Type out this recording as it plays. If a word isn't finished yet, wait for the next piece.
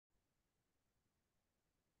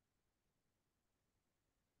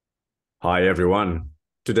Hi, everyone.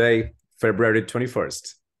 Today, February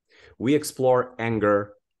 21st, we explore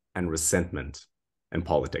anger and resentment in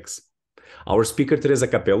politics. Our speaker, Tereza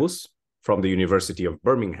Capelos, from the University of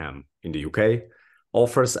Birmingham in the UK,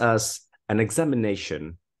 offers us an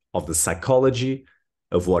examination of the psychology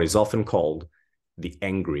of what is often called the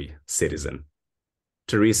angry citizen.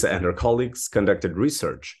 Teresa and her colleagues conducted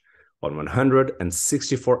research on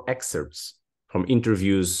 164 excerpts from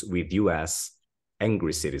interviews with US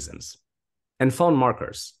angry citizens and found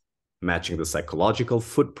markers matching the psychological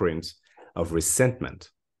footprint of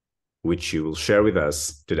resentment, which she will share with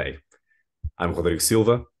us today. I'm Rodrigo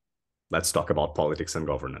Silva. Let's talk about politics and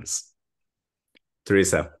governance.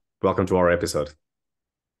 Teresa, welcome to our episode.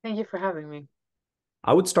 Thank you for having me.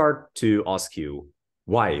 I would start to ask you,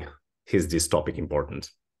 why is this topic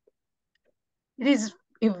important? It is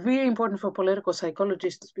very important for political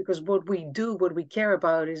psychologists because what we care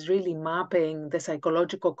about is really mapping the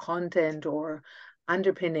psychological content or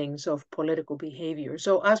underpinnings of political behavior.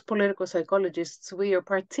 So as political psychologists, we are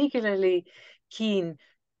particularly keen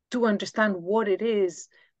to understand what is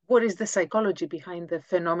the psychology behind the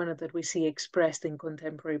phenomena that we see expressed in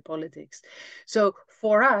contemporary politics. So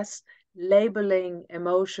for us, labeling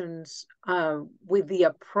emotions with the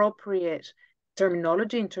appropriate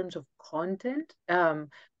terminology in terms of content,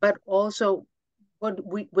 but also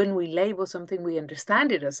when we label something, we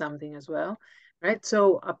understand it as something as well, right?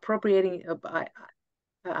 So allocating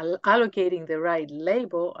the right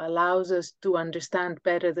label allows us to understand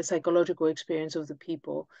better the psychological experience of the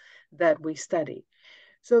people that we study.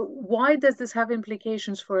 So why does this have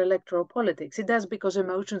implications for electoral politics? It does because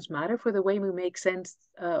emotions matter for the way we make sense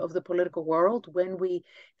of the political world. When we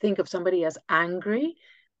think of somebody as angry,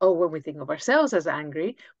 or when we think of ourselves as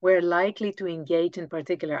angry, we're likely to engage in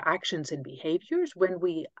particular actions and behaviors. When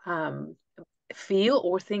we feel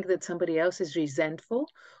or think that somebody else is resentful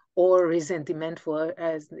or resentimentful,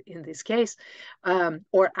 as in this case,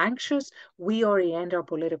 or anxious, we orient our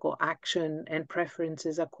political action and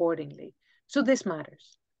preferences accordingly. So this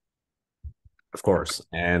matters. Of course.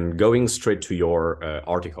 And going straight to your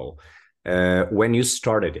article, when you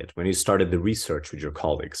started the research with your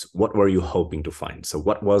colleagues, what were you hoping to find? So,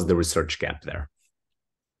 what was the research gap there?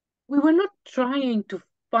 We were not trying to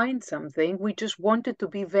find something. We just wanted to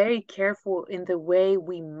be very careful in the way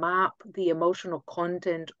we map the emotional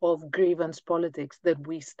content of grievance politics that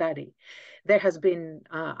we study. There has been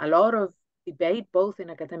a lot of debate, both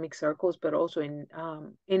in academic circles, but also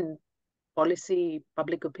in policy,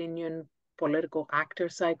 public opinion, political actor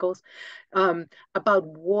cycles, about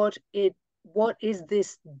what is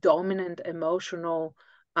this dominant emotional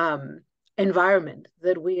environment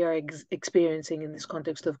that we are experiencing in this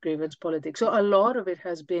context of grievance politics. So a lot of it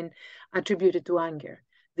has been attributed to anger.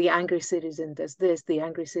 The angry citizen does this, the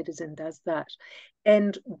angry citizen does that.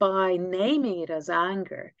 And by naming it as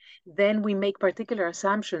anger, then we make particular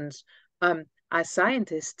assumptions as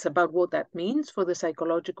scientists about what that means for the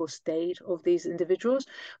psychological state of these individuals,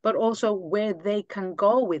 but also where they can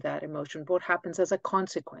go with that emotion, what happens as a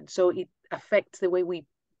consequence. So it affects the way we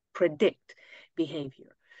predict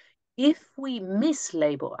behavior. If we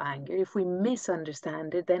mislabel anger, if we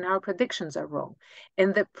misunderstand it, then our predictions are wrong.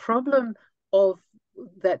 And the problem of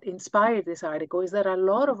that inspired this article is that a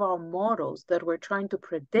lot of our models that were trying to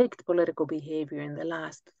predict political behavior in the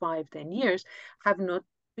last 5-10 years have not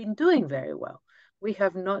been doing very well. We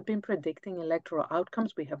have not been predicting electoral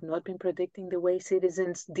outcomes. We have not been predicting the way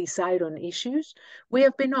citizens decide on issues. We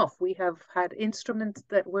have been off. We have had instruments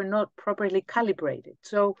that were not properly calibrated.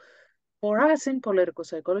 So for us in political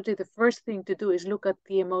psychology, the first thing to do is look at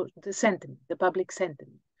the sentiment, the public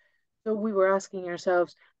sentiment. So we were asking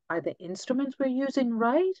ourselves, are the instruments we're using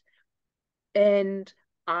right? And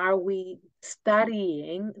are we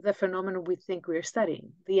studying the phenomenon we think we're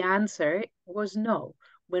studying? The answer was no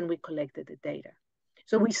when we collected the data.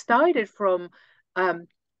 So we started from,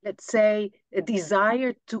 let's say, a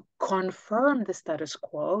desire to confirm the status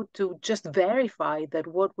quo, to just verify that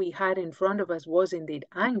what we had in front of us was indeed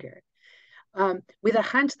anger. With a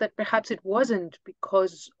hunch that perhaps it wasn't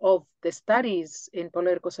because of the studies in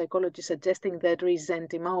political psychology suggesting that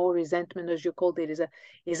ressentiment or resentment, as you called it,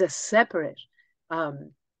 is a separate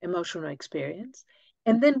emotional experience.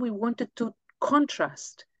 And then we wanted to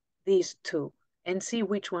contrast these two and see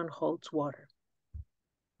which one holds water.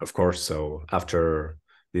 Of course. So, after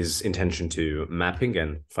this intention to mapping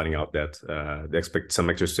and finding out that some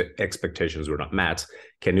expectations were not met,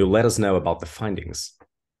 can you let us know about the findings?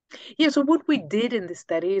 Yeah, so what we did in the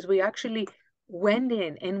study is we actually went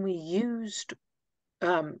in and we used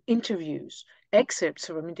interviews, excerpts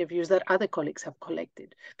from interviews that other colleagues have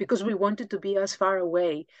collected, because we wanted to be as far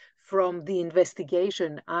away from the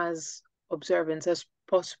investigation as observance as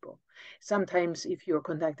possible. Sometimes if you're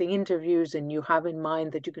conducting interviews and you have in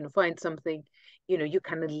mind that you're going to find something, you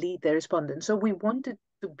kind of lead the respondent. So we wanted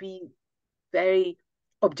to be very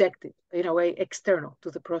objective, in a way, external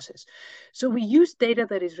to the process. So we use data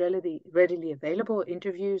that is readily available,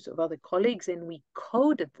 interviews of other colleagues, and we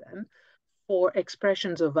coded them for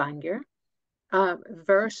expressions of anger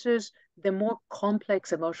versus the more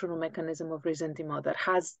complex emotional mechanism of ressentiment that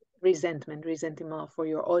has ressentiment for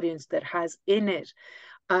your audience, that has in it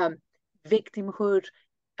victimhood,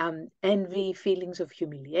 envy, feelings of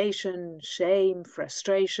humiliation, shame,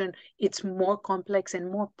 frustration. It's more complex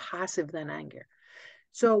and more passive than anger.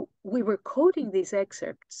 So we were coding these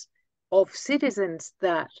excerpts of citizens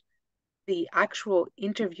that the actual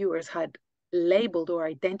interviewers had labeled or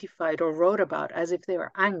identified or wrote about as if they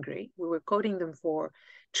were angry. We were coding them for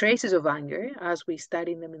traces of anger as we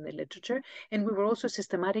studied them in the literature, and we were also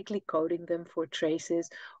systematically coding them for traces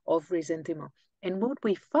of ressentiment. And what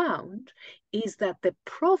we found is that the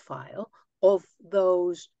profile of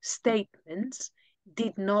those statements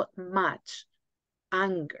did not match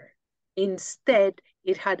anger. Instead,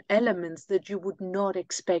 it had elements that you would not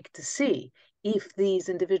expect to see if these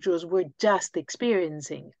individuals were just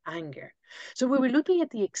experiencing anger. So we were looking at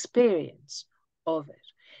the experience of it,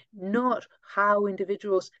 not how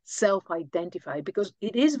individuals self-identify, because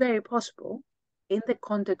it is very possible in the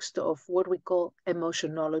context of what we call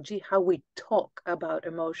emotionology, how we talk about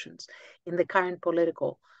emotions in the current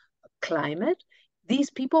political climate, these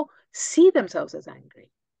people see themselves as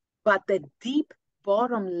angry, but the deep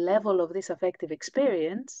bottom level of this affective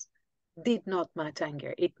experience did not match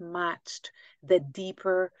anger. It matched the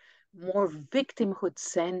deeper, more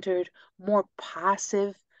victimhood-centered, more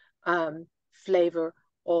passive flavor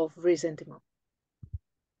of ressentiment.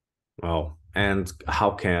 Wow. And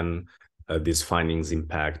how can these findings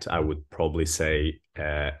impact, I would probably say,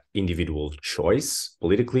 individual choice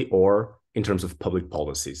politically or in terms of public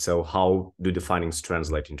policy? So how do the findings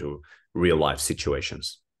translate into real life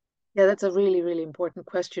situations? Yeah, that's a really, really important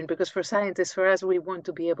question, because for scientists, for us, we want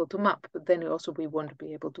to be able to map, but then also we want to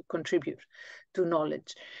be able to contribute to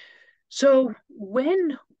knowledge. So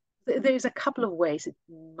when there's a couple of ways it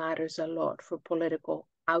matters a lot for political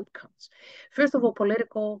outcomes. First of all,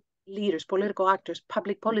 political leaders, political actors,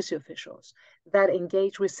 public policy officials that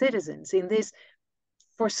engage with citizens in this,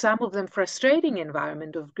 for some of them, frustrating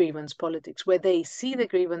environment of grievance politics, where they see the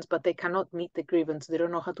grievance, but they cannot meet the grievance. They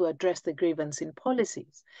don't know how to address the grievance in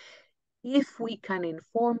policies. If we can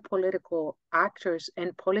inform political actors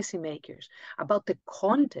and policymakers about the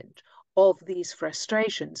content of these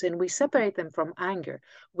frustrations, and we separate them from anger,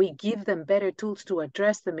 we give them better tools to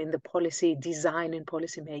address them in the policy design and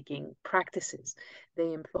policymaking practices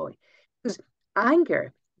they employ. Because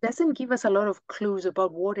anger doesn't give us a lot of clues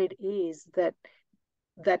about what it is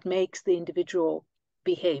that makes the individual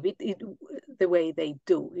behave the way they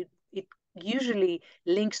do. It usually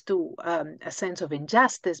links to a sense of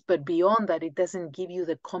injustice, but beyond that, it doesn't give you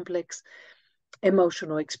the complex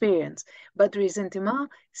emotional experience. But ressentiment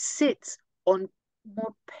sits on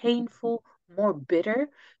more painful, more bitter,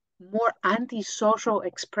 more antisocial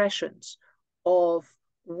expressions of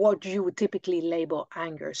what you would typically label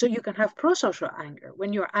anger. So you can have prosocial anger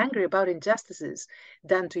when you're angry about injustices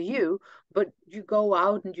done to you, but you go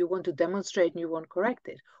out and you want to demonstrate and you want to correct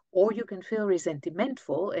it. Or you can feel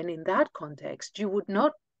ressentimentful, and in that context, you would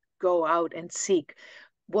not go out and seek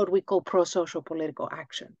what we call prosocial political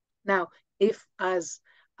action. Now, if as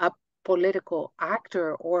a political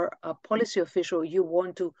actor or a policy official, you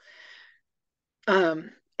want to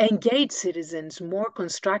engage citizens more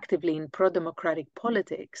constructively in pro-democratic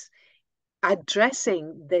politics,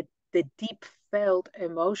 addressing the deep felt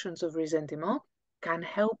emotions of ressentiment can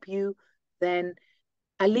help you then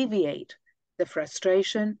alleviate the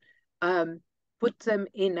frustration, put them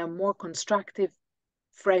in a more constructive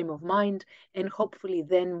frame of mind, and hopefully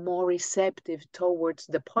then more receptive towards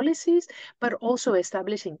the policies, but also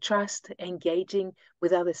establishing trust, engaging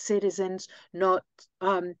with other citizens, not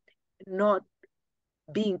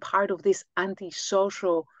being part of this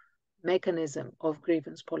antisocial mechanism of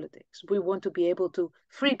grievance politics. We want to be able to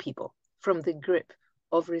free people from the grip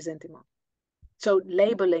of ressentiment. So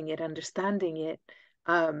labeling it, understanding it,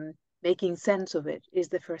 making sense of it is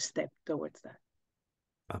the first step towards that.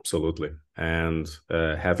 Absolutely. And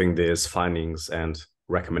having these findings and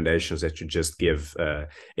recommendations that you just give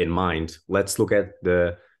in mind, let's look at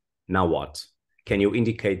the now what. Can you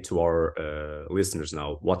indicate to our listeners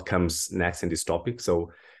now what comes next in this topic?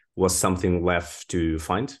 So was something left to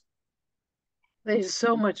find? There's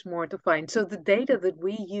so much more to find. So the data that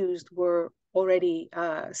we used were already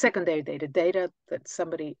secondary data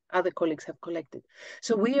that other colleagues have collected.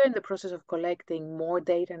 So we are in the process of collecting more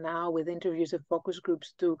data now with interviews and focus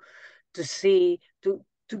groups to see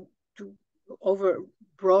over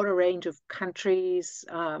broader range of countries,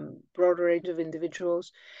 broader range of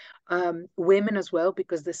individuals, women as well,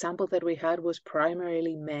 because the sample that we had was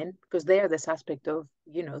primarily men, because they are the suspect of,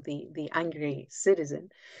 the angry citizen.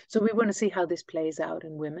 So we want to see how this plays out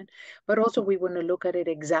in women, but also we want to look at it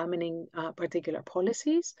examining particular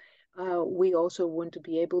policies. We also want to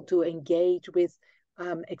be able to engage with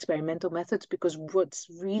experimental methods, because what's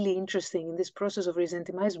really interesting in this process of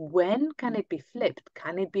ressentiment is when can it be flipped?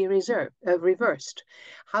 Can it be reversed?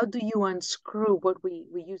 How do you unscrew what we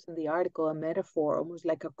use in the article, a metaphor, almost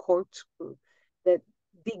like a corkscrew that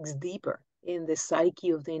digs deeper in the psyche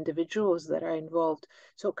of the individuals that are involved?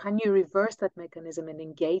 So can you reverse that mechanism and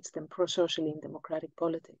engage them pro-socially in democratic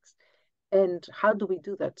politics? And how do we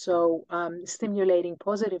do that? So stimulating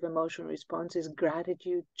positive emotional responses,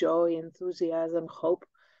 gratitude, joy, enthusiasm, hope,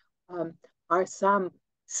 are some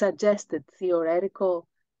suggested theoretical,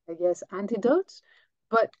 I guess, antidotes,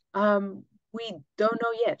 but we don't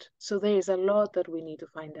know yet. So there is a lot that we need to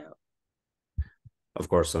find out. Of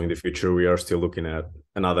course, so in the future, we are still looking at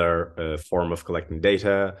another form of collecting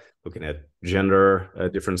data, looking at gender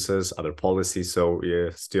differences, other policies. So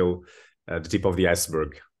yeah, still the tip of the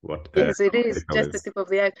iceberg. Yes, it is just the tip of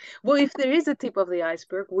the iceberg. Well, if there is a tip of the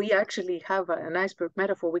iceberg, we actually have an iceberg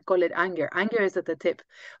metaphor. We call it anger. Anger is at the tip.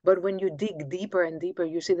 But when you dig deeper and deeper,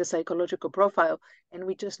 you see the psychological profile. And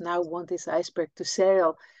we just now want this iceberg to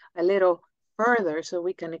sail a little further so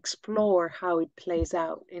we can explore how it plays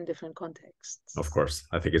out in different contexts. Of course,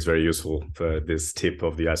 I think it's very useful for this tip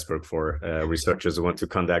of the iceberg for researchers who want to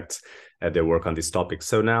conduct their work on this topic.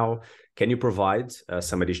 So now, can you provide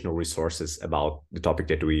some additional resources about the topic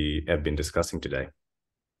that we have been discussing today?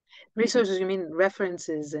 Resources, you mean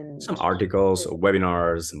references and some articles,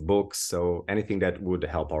 webinars, and books. So anything that would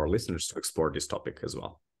help our listeners to explore this topic as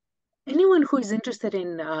well. Anyone who is interested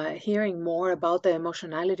in hearing more about the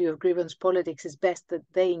emotionality of grievance politics, is best that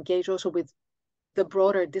they engage also with the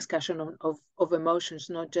broader discussion of emotions,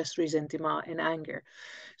 not just ressentiment and anger.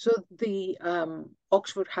 So the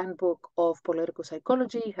Oxford Handbook of Political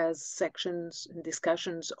Psychology has sections and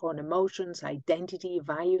discussions on emotions, identity,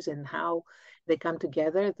 values, and how they come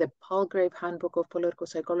together. The Palgrave Handbook of Political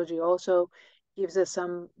Psychology also gives us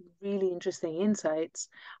some really interesting insights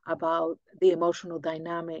about the emotional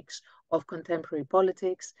dynamics of contemporary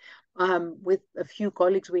politics. With a few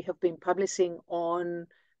colleagues, we have been publishing on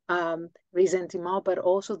ressentiment, but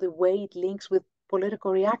also the way it links with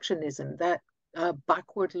political reactionism, that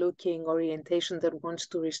backward-looking orientation that wants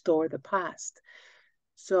to restore the past.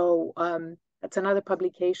 So that's another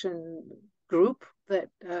publication group that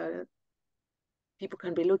people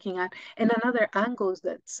can be looking at. And another angles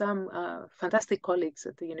that some fantastic colleagues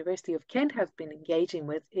at the University of Kent have been engaging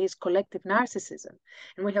with is collective narcissism.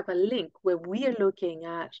 And we have a link where we are looking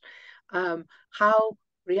at how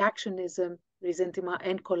reactionism, ressentiment,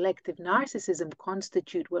 and collective narcissism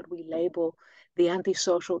constitute what we label the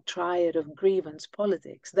antisocial triad of grievance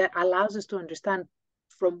politics, that allows us to understand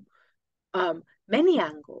from many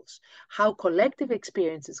angles how collective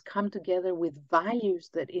experiences come together with values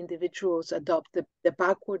that individuals adopt, the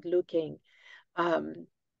backward-looking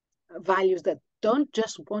values that don't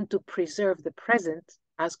just want to preserve the present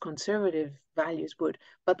as conservative values would,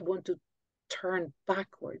 but want to turn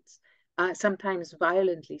backwards, sometimes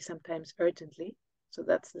violently, sometimes urgently. So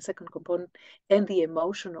that's the second component. And the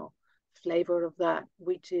emotional flavor of that,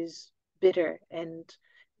 which is bitter and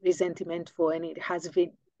resentimentful, and it has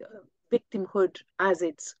victimhood as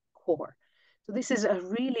its core. So this is a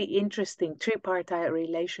really interesting tripartite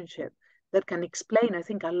relationship that can explain, I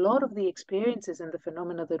think, a lot of the experiences and the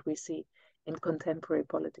phenomena that we see in contemporary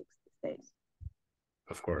politics these days.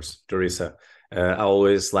 Of course. Tereza, I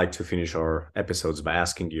always like to finish our episodes by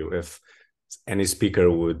asking you if any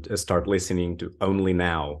speaker would start listening to only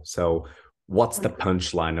now. So what's the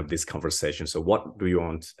punchline of this conversation? So what do you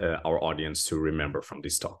want our audience to remember from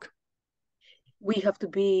this talk? We have to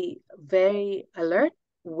be very alert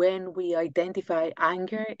when we identify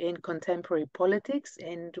anger in contemporary politics,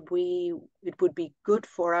 and it would be good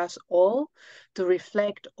for us all to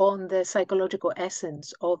reflect on the psychological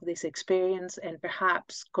essence of this experience and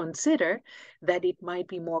perhaps consider that it might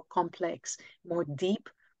be more complex, more deep,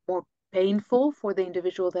 more painful for the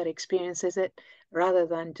individual that experiences it, rather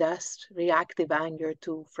than just reactive anger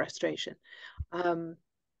to frustration.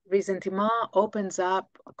 Ressentiment opens up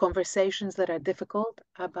conversations that are difficult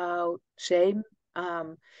about shame,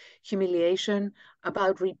 humiliation,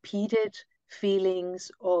 about repeated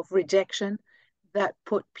feelings of rejection that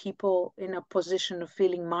put people in a position of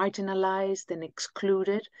feeling marginalized and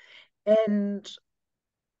excluded, and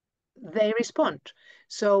they respond.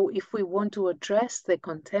 So if we want to address the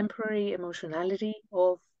contemporary emotionality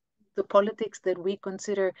of the politics that we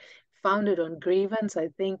consider founded on grievance, I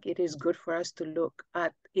think it is good for us to look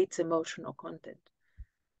at its emotional content.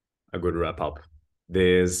 A good wrap up.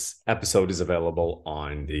 This episode is available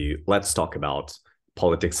on the Let's Talk About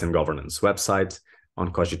Politics and Governance website,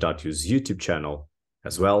 on Cogitatu's YouTube channel,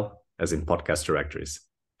 as well as in podcast directories.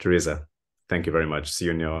 Tereza, thank you very much. See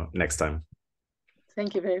you next time.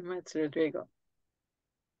 Thank you very much, Rodrigo.